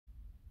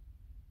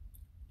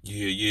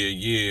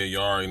Yeah.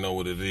 Y'all already know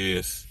what it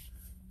is.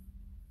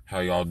 How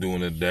y'all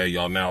doing today?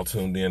 Y'all now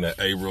tuned in to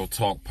A Real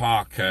Talk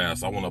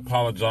Podcast. I want to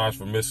apologize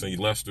for missing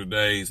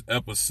yesterday's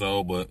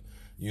episode, but,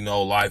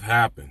 life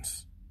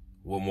happens.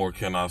 What more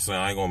can I say?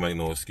 I ain't going to make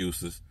no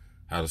excuses.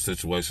 Had a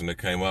situation that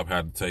came up,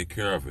 had to take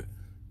care of it.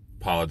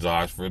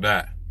 Apologize for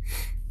that.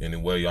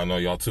 Anyway, y'all know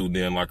y'all tuned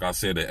in, like I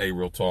said, to A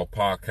Real Talk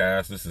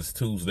Podcast. This is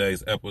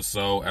Tuesday's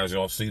episode. As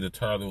y'all see, the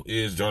title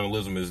is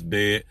Journalism is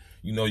Dead.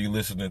 You're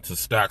listening to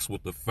Stacks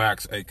with the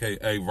Facts,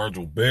 a.k.a.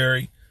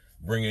 VirgilBerry,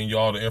 bringing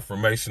y'all the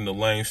information the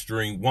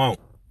mainstream won't.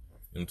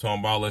 I'm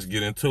talking about, let's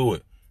get into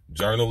it.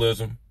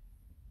 Journalism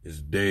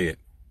is dead.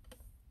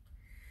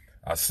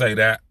 I say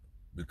that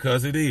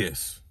because it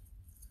is.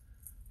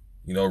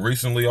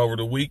 Recently over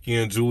the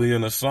weekend,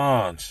 Julian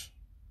Assange,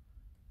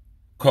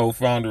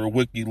 co-founder of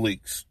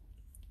WikiLeaks,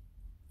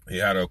 he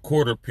had a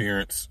court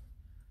appearance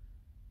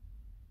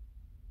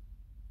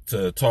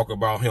to talk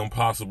about him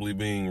possibly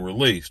being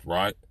released,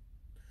 right?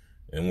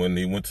 And when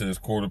he went to his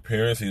court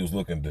appearance, he was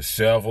looking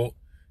disheveled.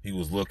 He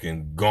was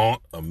looking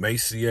gaunt,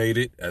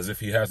 emaciated, as if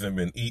he hasn't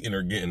been eating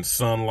or getting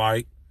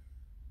sunlight.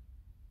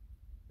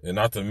 And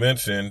not to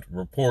mention,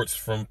 reports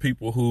from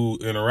people who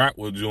interact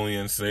with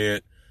Julian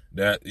said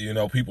that,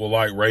 people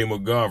like Ray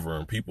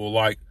McGovern, people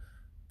like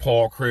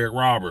Paul Craig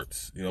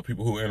Roberts,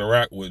 people who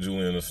interact with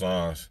Julian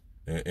Assange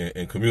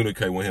and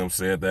communicate with him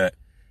said that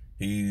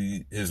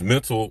his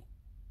mental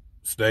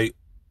state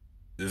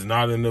is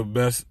not in the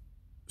best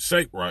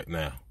shape right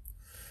now.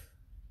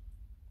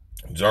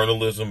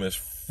 Journalism is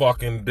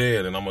fucking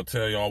dead, and I'm going to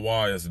tell y'all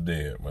why it's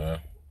dead, man.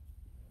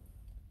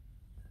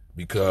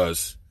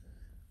 Because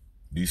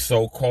these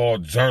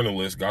so-called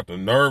journalists got the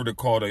nerve to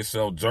call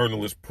themselves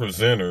journalist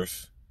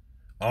presenters.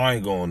 I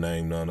ain't going to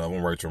name none of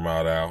them. Rachel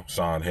Maddow,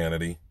 Sean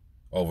Hannity,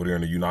 over there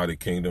in the United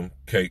Kingdom,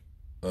 Kate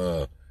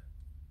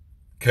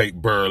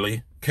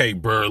Burley.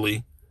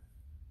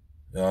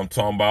 I'm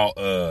talking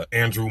about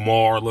Andrew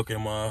Marr, look at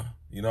my,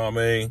 you know what I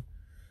mean?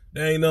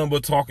 They ain't nothing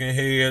but talking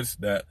heads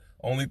that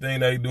only thing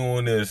they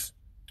doing is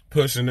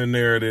pushing the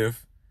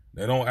narrative.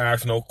 They don't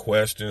ask no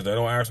questions. They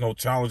don't ask no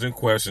challenging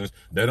questions.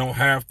 They don't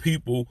have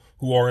people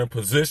who are in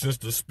positions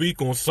to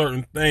speak on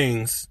certain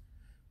things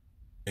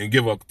and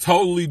give a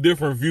totally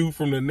different view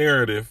from the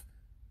narrative.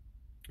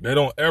 They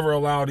don't ever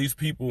allow these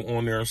people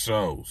on their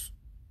shows.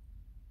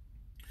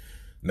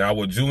 Now,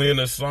 with Julian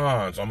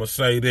Assange, I'm going to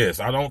say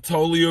this. I don't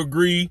totally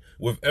agree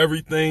with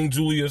everything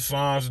Julian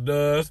Assange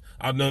does.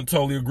 I don't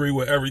totally agree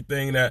with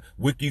everything that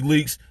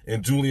WikiLeaks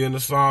and Julian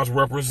Assange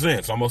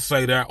represents. I'm going to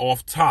say that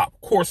off top.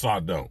 Of course I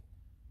don't.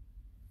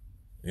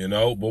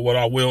 But what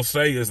I will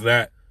say is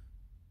that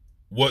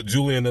what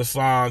Julian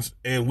Assange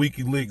and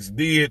WikiLeaks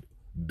did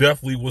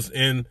definitely was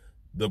in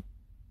the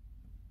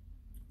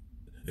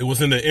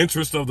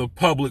interest of the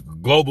public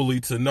globally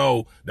to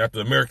know that the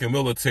American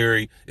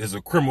military is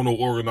a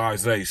criminal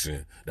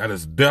organization. That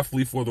is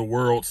definitely for the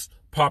world's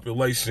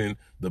population.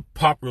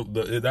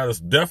 That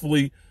is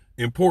definitely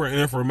important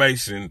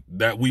information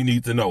that we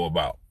need to know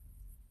about.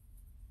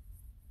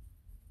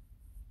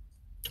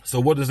 So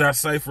what does that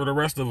say for the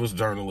rest of us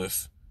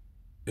journalists?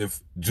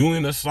 If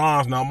Julian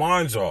Assange, now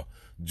mind y'all,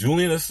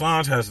 Julian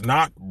Assange has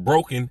not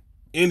broken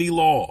any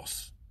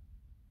laws.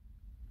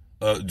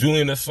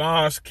 Julian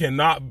Assange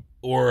cannot,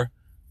 or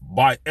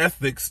by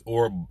ethics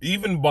or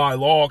even by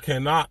law,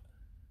 cannot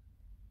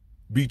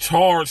be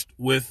charged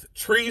with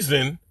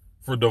treason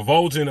for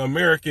divulging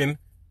American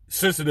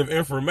sensitive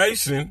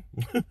information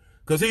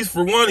because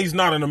he's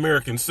not an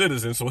American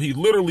citizen, so he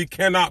literally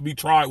cannot be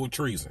tried with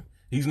treason.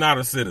 He's not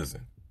a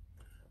citizen.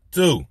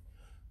 2,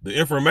 the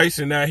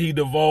information that he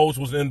divulged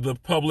was in the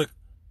public,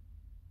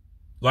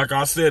 like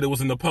I said, it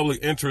was in the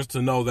public interest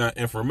to know that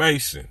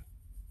information.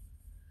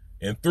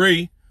 And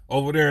 3,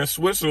 over there in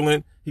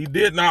Switzerland, he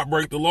did not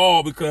break the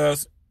law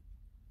because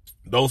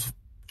those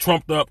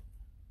trumped up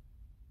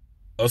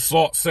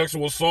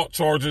sexual assault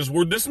charges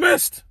were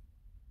dismissed.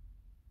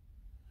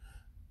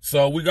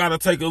 So we got to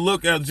take a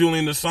look at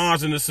Julian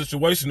Assange in this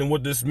situation and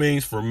what this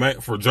means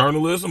for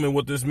journalism and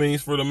what this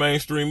means for the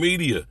mainstream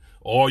media.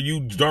 All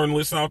you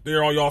journalists out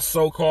there, all y'all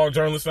so-called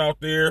journalists out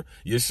there,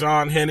 your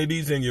Sean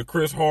Hannitys and your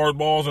Chris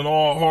Hardballs and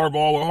all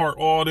Hardball with heart,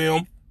 all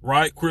them,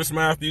 right? Chris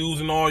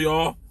Matthews and all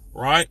y'all,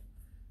 right?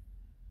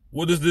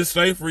 What does this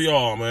say for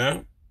y'all,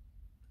 man?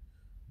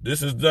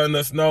 This is letting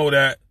us know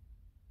that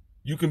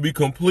you can be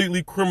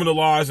completely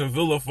criminalized and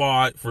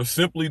vilified for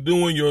simply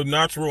doing your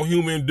natural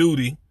human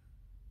duty.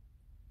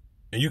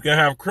 And you can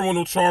have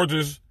criminal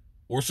charges,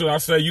 or should I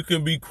say you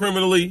can be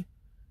criminally,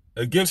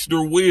 against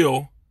your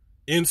will,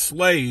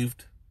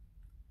 enslaved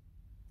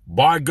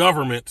by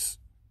governments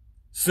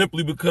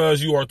simply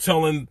because you are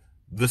telling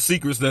the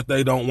secrets that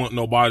they don't want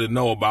nobody to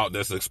know about,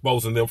 that's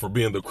exposing them for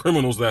being the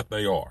criminals that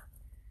they are.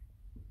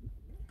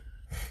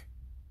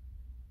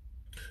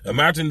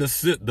 Imagine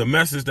the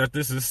message that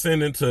this is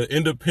sending to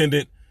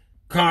independent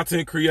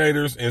content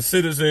creators and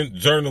citizen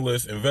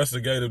journalists,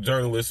 investigative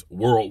journalists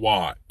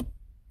worldwide.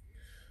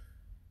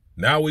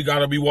 Now we got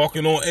to be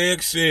walking on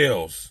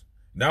eggshells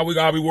Now we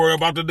gotta be worried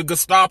about the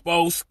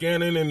Gestapo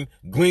scanning and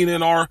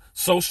gleaning our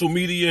social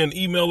media and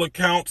email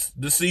accounts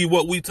to see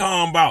what we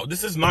talking about.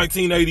 This is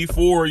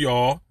 1984,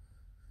 y'all.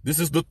 This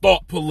is the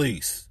thought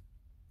police.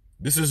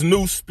 This is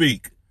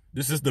newspeak.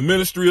 This is the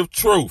Ministry of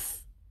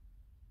Truth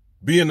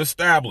being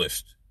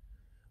established.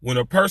 When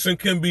a person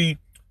can be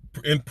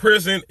in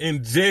prison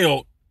and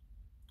jailed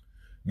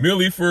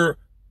merely for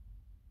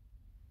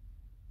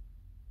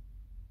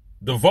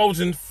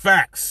divulging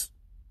facts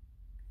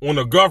on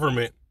the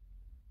government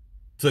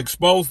to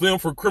expose them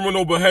for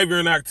criminal behavior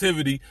and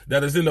activity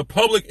that is in the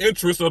public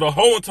interest of the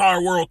whole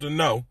entire world to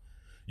know,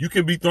 you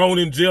can be thrown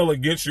in jail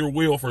against your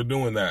will for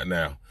doing that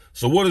now.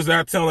 So what is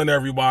that telling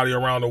everybody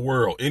around the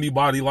world?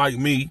 Anybody like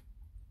me,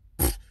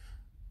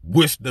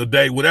 wish the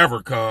day would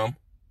ever come,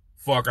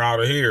 fuck out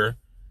of here.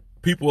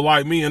 People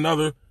like me and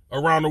other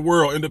around the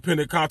world,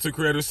 independent content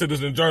creators,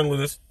 citizen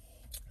journalists,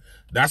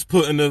 that's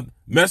putting the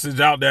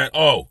message out that,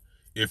 oh,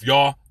 if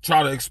y'all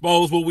try to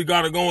expose what we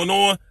got going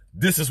on,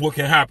 this is what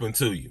can happen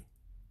to you.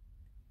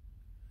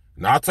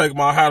 Now, I take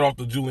my hat off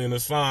to Julian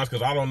Assange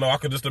because I don't know. I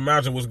can just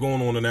imagine what's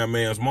going on in that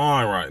man's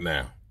mind right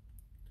now.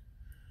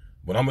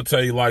 But I'm going to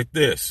tell you like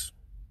this.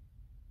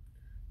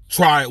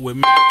 Try it with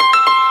me.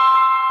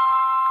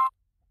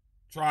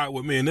 Try it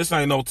with me. And this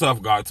ain't no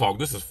tough guy talk.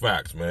 This is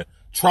facts, man.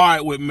 Try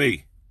it with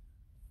me.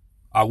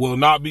 I will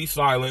not be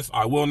silenced.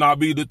 I will not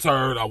be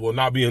deterred. I will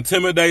not be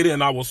intimidated.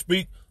 And I will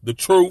speak the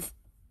truth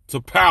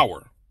to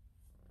power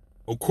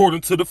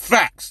according to the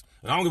facts.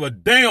 And I don't give a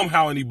damn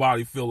how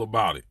anybody feel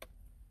about it.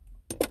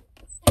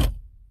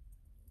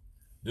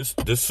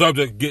 This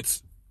subject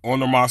gets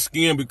under my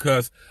skin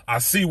because I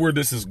see where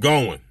this is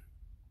going.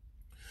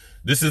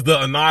 This is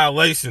the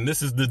annihilation.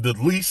 This is the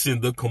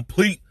deletion, the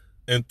complete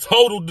and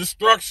total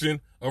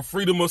destruction of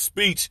freedom of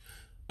speech,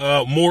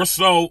 more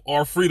so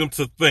our freedom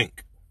to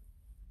think.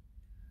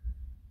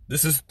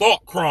 This is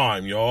thought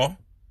crime, y'all.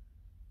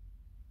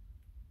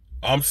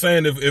 I'm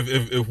saying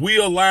if we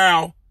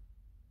allow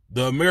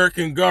the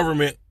American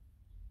government,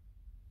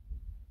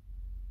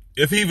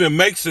 if he even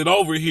makes it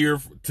over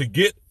here to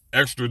get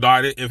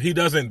extradited, if he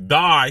doesn't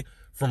die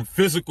from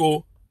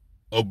physical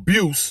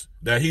abuse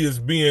that he is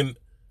being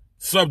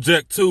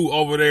subject to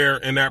over there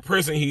in that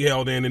prison he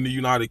held in the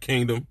United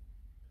Kingdom,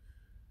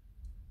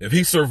 if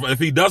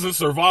he doesn't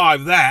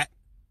survive that,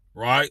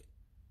 right?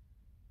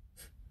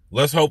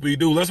 Let's hope he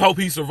do. Let's hope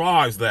he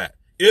survives that.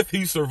 If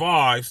he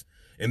survives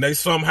and they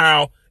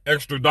somehow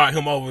extradite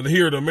him over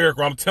here to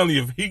America, I'm telling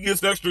you, if he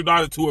gets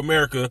extradited to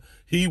America,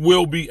 he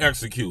will be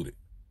executed.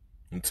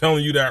 I'm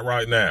telling you that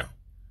right now.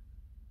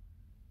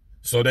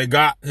 So they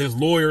got his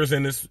lawyers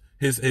and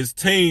his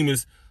team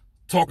is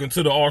talking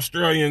to the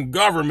Australian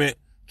government,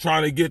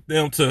 trying to get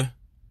them to,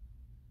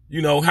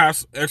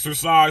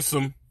 exercise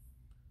some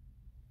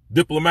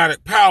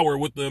diplomatic power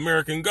with the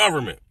American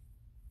government.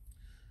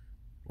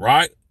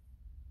 Right?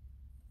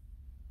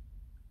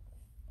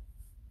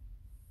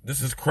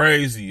 This is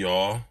crazy,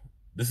 y'all.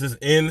 This is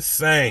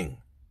insane.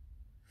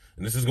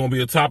 And this is going to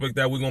be a topic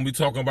that we're going to be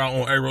talking about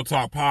on A Real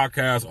Talk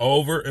Podcast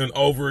over and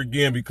over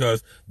again,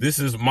 because this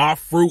is my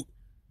fruit.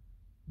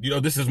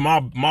 This is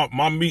my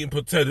meat and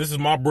potato. This is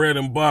my bread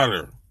and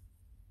butter.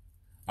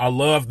 I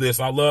love this.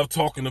 I love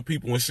talking to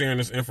people and sharing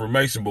this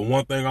information. But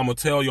one thing I'm going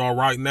to tell y'all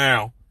right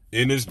now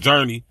in this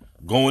journey,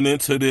 going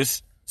into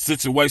this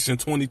situation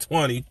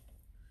 2020,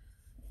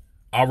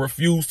 I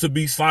refuse to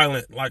be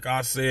silent, like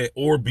I said,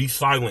 or be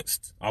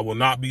silenced. I will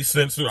not be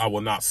censored. I will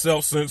not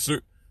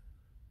self-censor.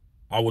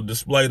 I will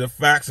display the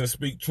facts and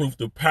speak truth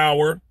to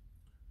power.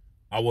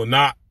 I will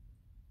not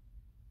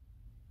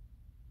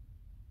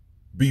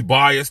be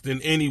biased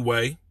in any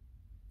way.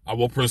 I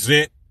will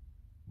present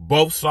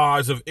both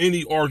sides of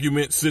any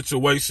argument,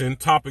 situation,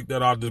 topic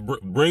that I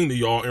bring to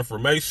y'all,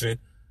 information.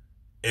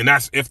 And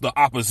that's if the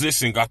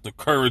opposition got the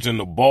courage and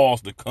the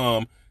balls to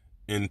come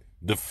and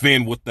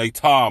defend what they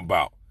talk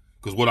about.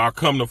 Because what I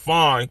come to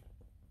find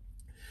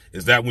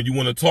is that when you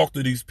want to talk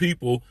to these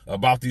people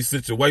about these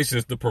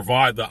situations to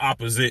provide the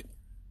opposite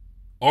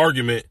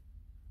argument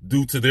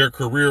due to their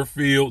career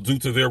field, due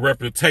to their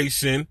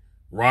reputation,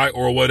 right,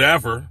 or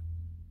whatever,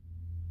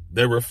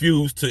 they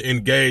refuse to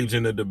engage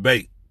in the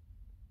debate.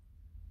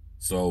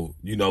 So,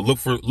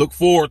 look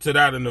forward to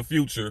that in the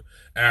future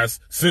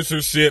as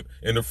censorship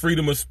and the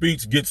freedom of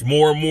speech gets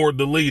more and more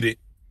deleted.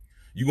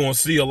 You're going to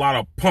see a lot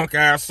of punk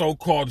ass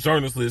so-called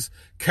journalists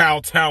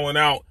kowtowing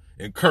out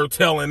and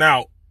curtailing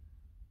out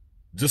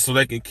just so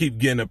they can keep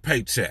getting a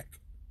paycheck.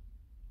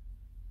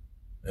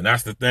 And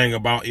that's the thing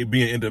about it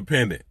being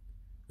independent.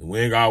 We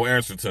ain't got to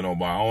answer to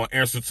nobody. I don't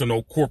answer to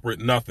no corporate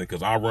nothing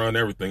because I run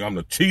everything. I'm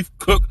the chief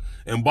cook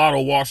and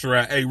bottle washer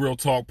at A Real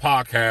Talk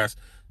Podcast,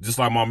 just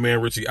like my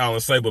man Richie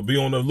Allen say. But be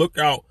on the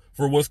lookout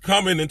for what's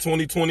coming in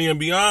 2020 and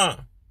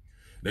beyond.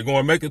 They're going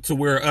to make it to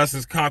where us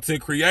as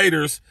content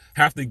creators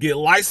have to get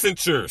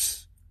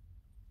licensures.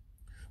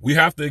 We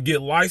have to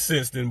get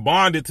licensed and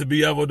bonded to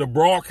be able to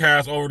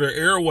broadcast over the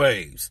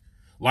airwaves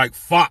like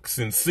Fox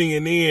and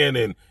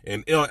CNN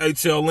and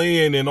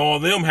HLN and all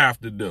them have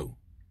to do.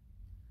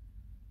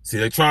 See,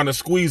 they're trying to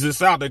squeeze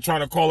us out. They're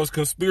trying to call us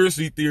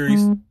conspiracy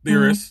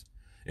theorists.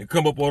 and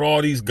come up with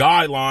all these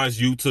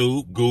guidelines,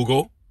 YouTube,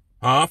 Google,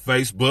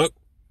 Facebook,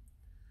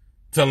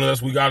 telling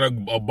us we got to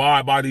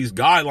abide by these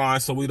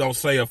guidelines so we don't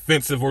say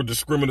offensive or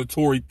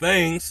discriminatory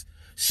things,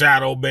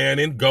 shadow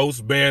banning,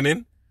 ghost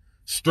banning,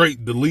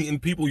 straight deleting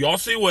people. Y'all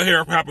see what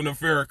happened to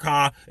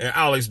Farrakhan and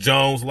Alex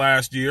Jones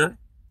last year?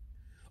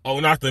 Oh,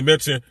 not to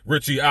mention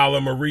Richie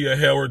Allen, Maria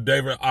Howard,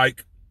 David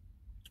Icke,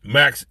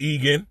 Max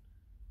Egan,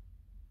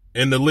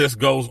 and the list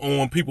goes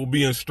on. People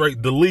being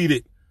straight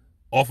deleted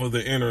off of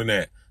the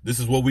internet. This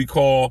is what we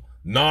call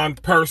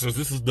non-persons.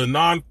 This is the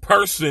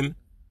non-person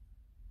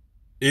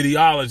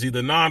ideology,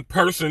 the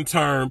non-person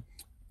term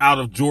out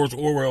of George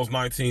Orwell's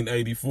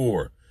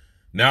 1984.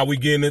 Now we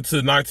getting into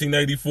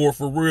 1984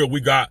 for real.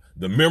 We got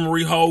the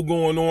memory hole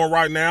going on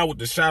right now with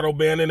the shadow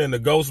banning and the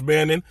ghost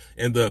banning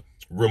and the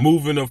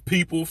removing of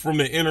people from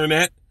the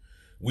internet.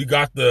 We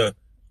got the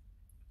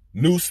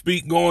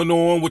newspeak going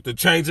on with the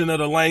changing of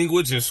the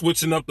language and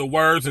switching up the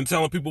words and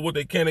telling people what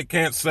they can and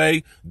can't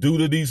say due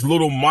to these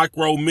little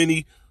micro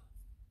mini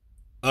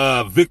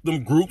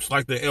victim groups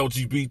like the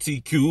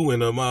LGBTQ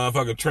and the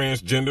motherfucking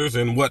transgenders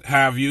and what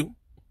have you,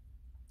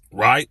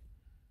 right?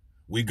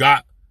 We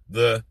got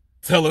the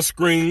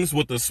telescreens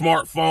with the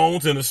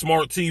smartphones and the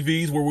smart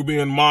TVs where we're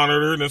being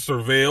monitored and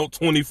surveilled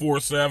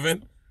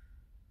 24/7.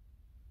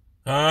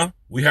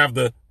 We have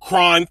the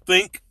crime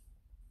think,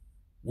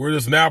 where it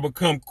has now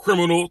become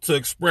criminal to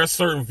express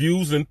certain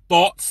views and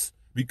thoughts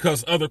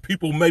because other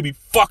people may be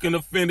fucking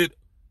offended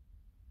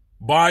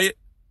by it.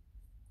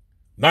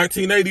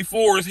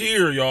 1984 is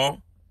here,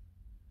 y'all.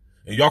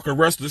 And y'all can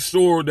rest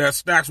assured that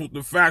Stacks with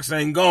the Facts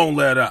ain't gonna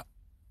let up.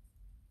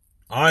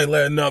 I ain't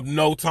letting up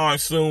no time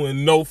soon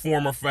in no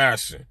form or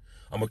fashion.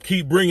 I'm gonna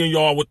keep bringing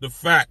y'all with the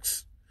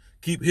facts.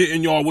 Keep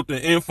hitting y'all with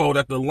the info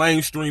that the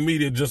mainstream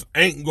media just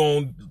ain't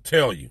gonna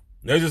tell you.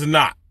 They're just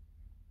not.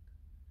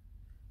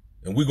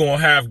 And we're going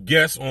to have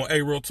guests on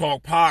A Real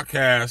Talk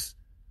podcast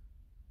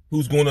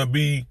who's going to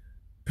be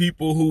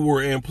people who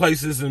were in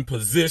places and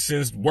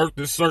positions, worked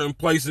at certain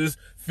places,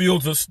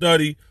 fields of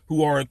study,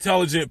 who are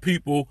intelligent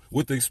people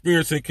with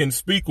experience and can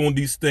speak on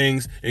these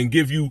things and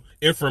give you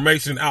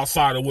information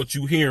outside of what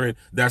you're hearing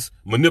that's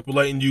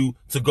manipulating you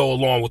to go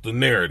along with the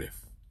narrative.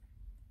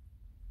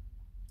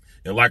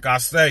 And like I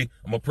say,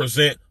 I'm going to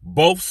present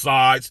both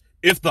sides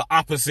if the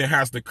opposite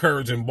has the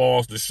courage and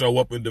balls to show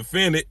up and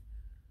defend it.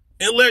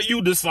 And let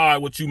you decide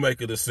what you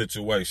make of the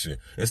situation.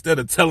 Instead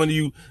of telling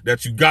you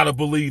that you gotta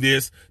believe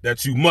this,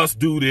 that you must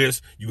do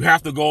this, you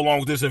have to go along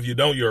with this. If you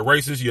don't, you're a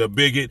racist, you're a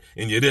bigot,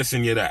 and you're this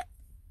and you're that.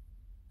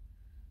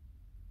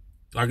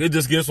 Like, it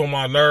just gets on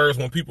my nerves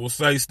when people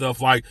say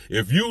stuff like,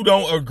 if you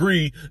don't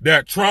agree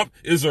that Trump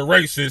is a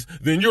racist,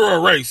 then you're a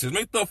racist.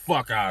 Get the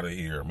fuck out of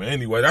here, man.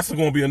 Anyway, that's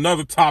going to be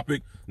another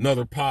topic,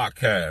 another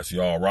podcast,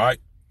 y'all, right?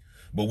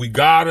 But we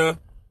gotta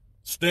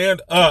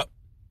stand up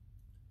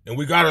and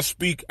we gotta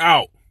speak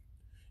out.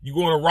 You're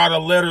going to write a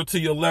letter to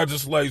your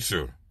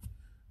legislature.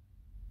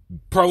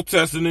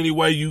 Protest in any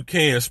way you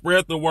can.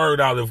 Spread the word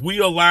out. If we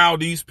allow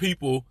these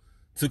people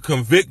to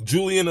convict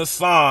Julian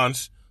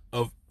Assange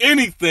of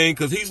anything,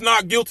 because he's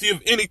not guilty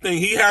of anything,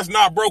 he has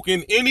not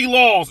broken any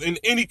laws in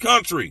any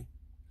country.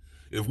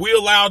 If we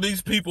allow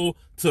these people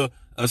to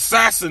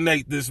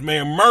assassinate this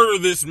man,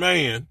 murder this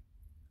man,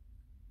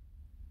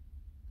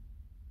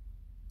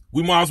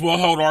 we might as well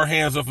hold our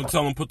hands up and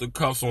tell them put the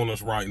cuffs on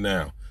us right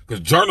now.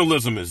 Because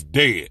journalism is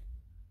dead.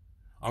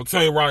 I'll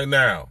tell you right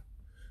now.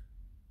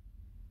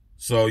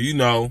 So, you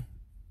know,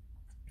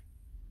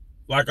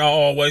 like I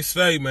always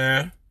say,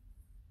 man,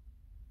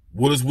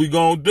 what is we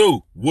gonna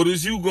do? What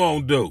is you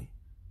gonna do?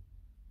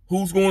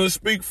 Who's gonna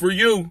speak for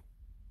you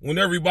when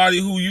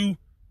everybody who you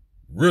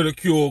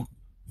ridicule,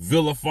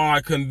 vilify,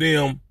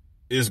 condemn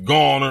is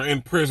gone or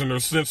in prison or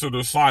censored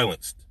or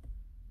silenced?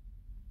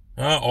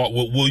 Or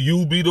will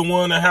you be the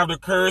one to have the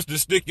courage to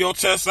stick your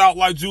chest out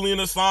like Julian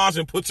Assange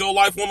and put your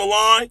life on the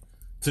line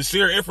to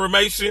share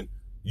information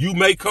you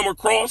may come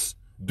across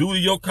due to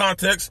your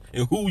context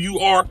and who you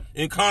are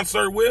in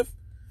concert with?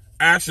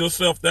 Ask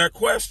yourself that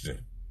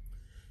question.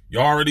 You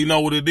already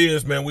know what it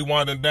is, man. We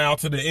winding down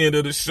to the end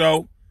of the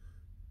show.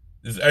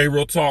 This is A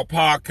Real Talk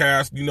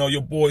podcast. You know,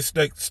 your boy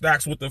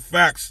Stacks with the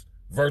Facts.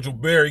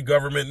 VirgilBerry,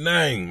 government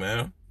name,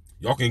 man.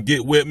 Y'all can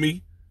get with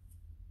me.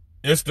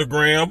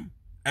 Instagram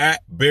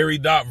at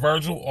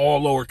berry.virgil,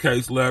 all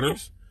lowercase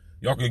letters.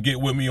 Y'all can get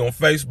with me on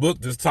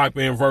Facebook. Just type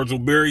in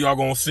VirgilBerry. Y'all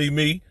gonna see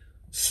me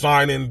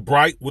shining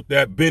bright with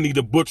that Benny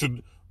the Butcher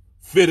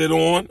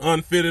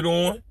unfitted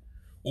on.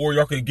 Or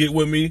y'all can get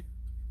with me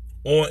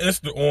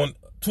on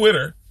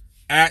Twitter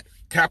at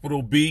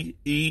capital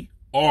BERRY,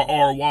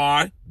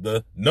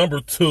 the number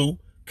 2,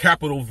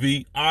 capital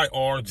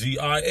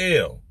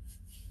VIRGIL.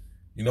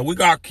 You know, we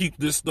got to keep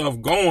this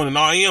stuff going, and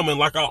I am. And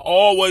like I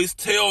always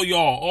tell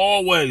y'all,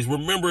 always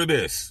remember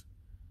this.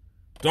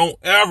 Don't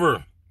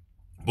ever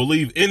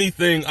believe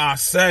anything I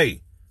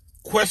say.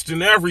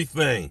 Question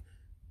everything.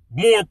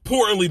 More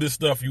importantly, the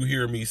stuff you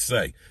hear me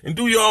say. And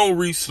do your own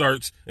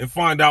research and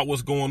find out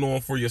what's going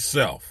on for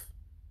yourself.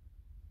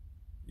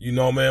 You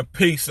know, man,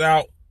 peace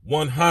out.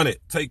 100.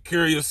 Take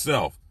care of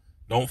yourself.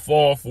 Don't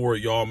fall for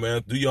it, y'all,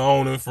 man. Do your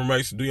own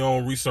information. Do your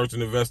own research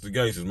and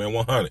investigations, man.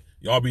 100.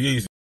 Y'all be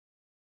easy.